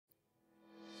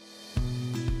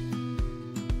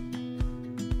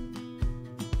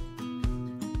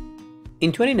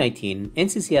In 2019,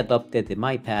 NCC adopted the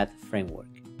MyPath framework,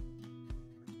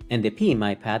 and the P in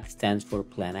MyPath stands for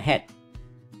Plan Ahead.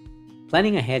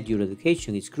 Planning ahead your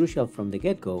education is crucial from the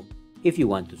get-go if you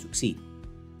want to succeed.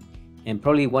 And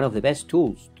probably one of the best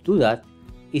tools to do that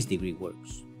is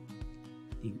DegreeWorks.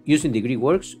 Using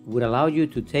DegreeWorks would allow you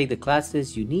to take the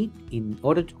classes you need in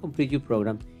order to complete your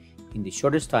program in the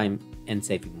shortest time and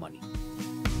saving money.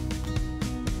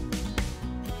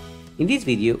 In this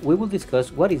video, we will discuss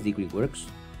what is DegreeWorks,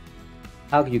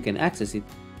 how you can access it,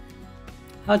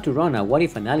 how to run a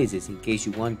what-if analysis in case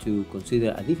you want to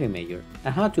consider a different major,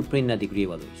 and how to print a degree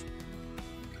evaluation.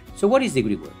 So what is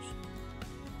DegreeWorks?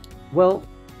 Well,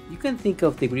 you can think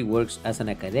of DegreeWorks as an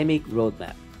academic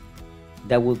roadmap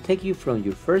that will take you from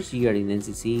your first year in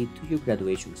NCC to your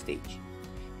graduation stage.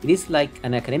 It is like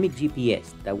an academic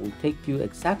GPS that will take you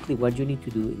exactly what you need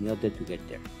to do in order to get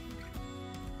there.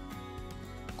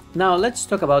 Now let's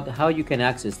talk about how you can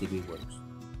access DegreeWorks.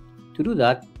 To do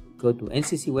that, go to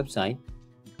NCC website,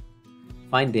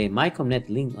 find the MyComNet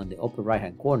link on the upper right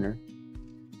hand corner,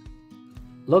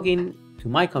 log in to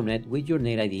MyComNet with your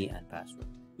NetID and password.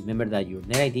 Remember that your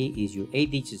NetID is your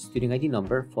 8-digit student ID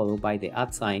number followed by the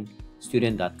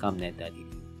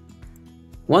 @student.comnet.edu.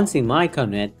 Once in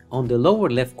MyComNet, on the lower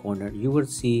left corner you will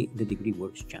see the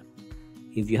DegreeWorks channel.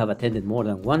 If you have attended more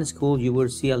than one school, you will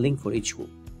see a link for each school.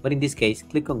 But in this case,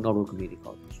 click on Norwalk Community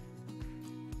College.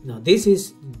 Now this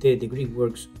is the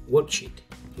DegreeWorks worksheet.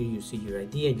 Here you see your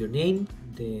ID and your name,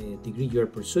 the degree you are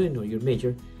pursuing or your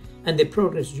major, and the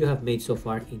progress you have made so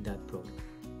far in that program.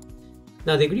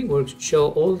 Now DegreeWorks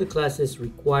show all the classes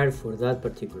required for that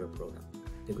particular program.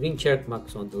 The green check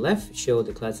marks on the left show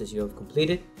the classes you have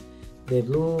completed. The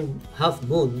blue half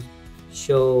moons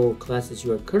show classes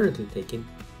you are currently taking,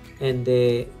 and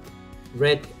the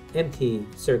red empty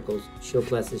circles show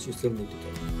classes you still need to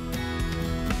take.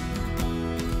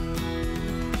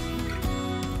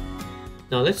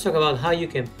 Now let's talk about how you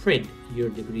can print your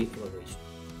degree evaluation.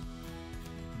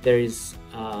 There is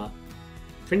a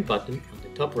print button on the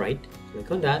top right.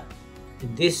 Click on that,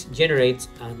 and this generates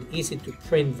an easy to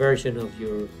print version of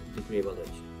your degree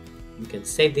evaluation. You can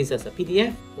save this as a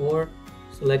PDF or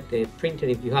select the printer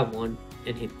if you have one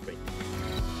and hit print.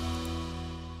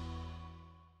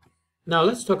 Now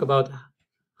let's talk about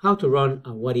how to run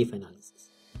a what-if analysis.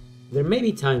 There may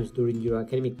be times during your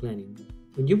academic planning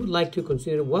when you would like to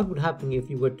consider what would happen if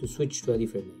you were to switch to a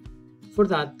different major. For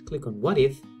that, click on What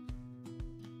If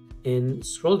and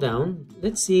scroll down.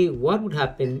 Let's see what would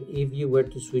happen if you were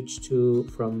to switch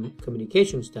from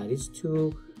communication studies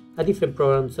to a different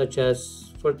program, such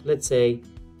as, for let's say,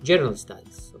 general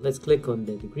studies. So let's click on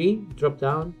the degree drop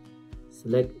down,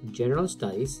 select general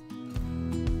studies.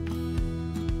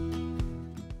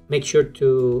 Make sure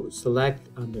to select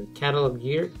under catalog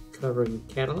year, covering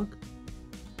catalog,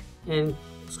 and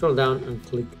scroll down and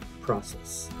click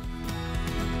process.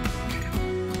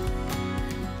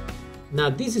 Now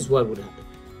this is what would happen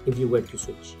if you were to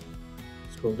switch.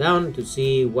 Scroll down to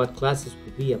see what classes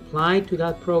would be applied to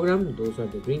that program. Those are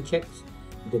the green checks.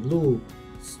 The blue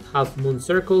half moon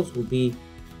circles will be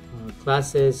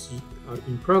classes are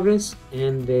in progress,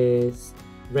 and the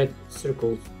red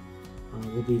circles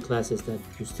will be classes that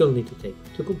you still need to take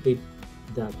to complete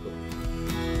that program.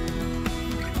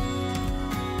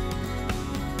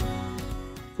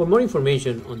 For more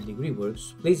information on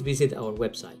DegreeWorks, please visit our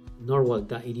website,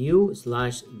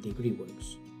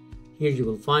 norwalk.edu/DegreeWorks. Here you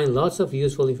will find lots of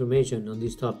useful information on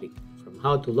this topic, from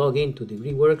how to log in to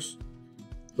DegreeWorks,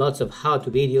 lots of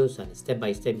how-to videos and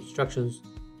step-by-step instructions,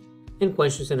 and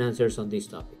questions and answers on this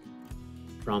topic,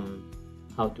 from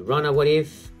how to run a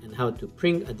what-if and how to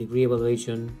print a degree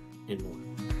evaluation, and more.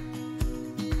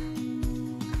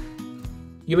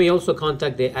 You may also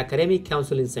contact the Academic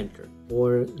Counseling Center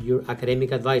or your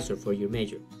academic advisor for your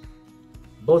major.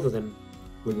 Both of them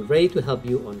will be ready to help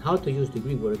you on how to use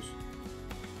DegreeWorks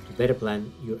to better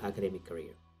plan your academic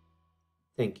career.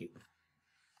 Thank you.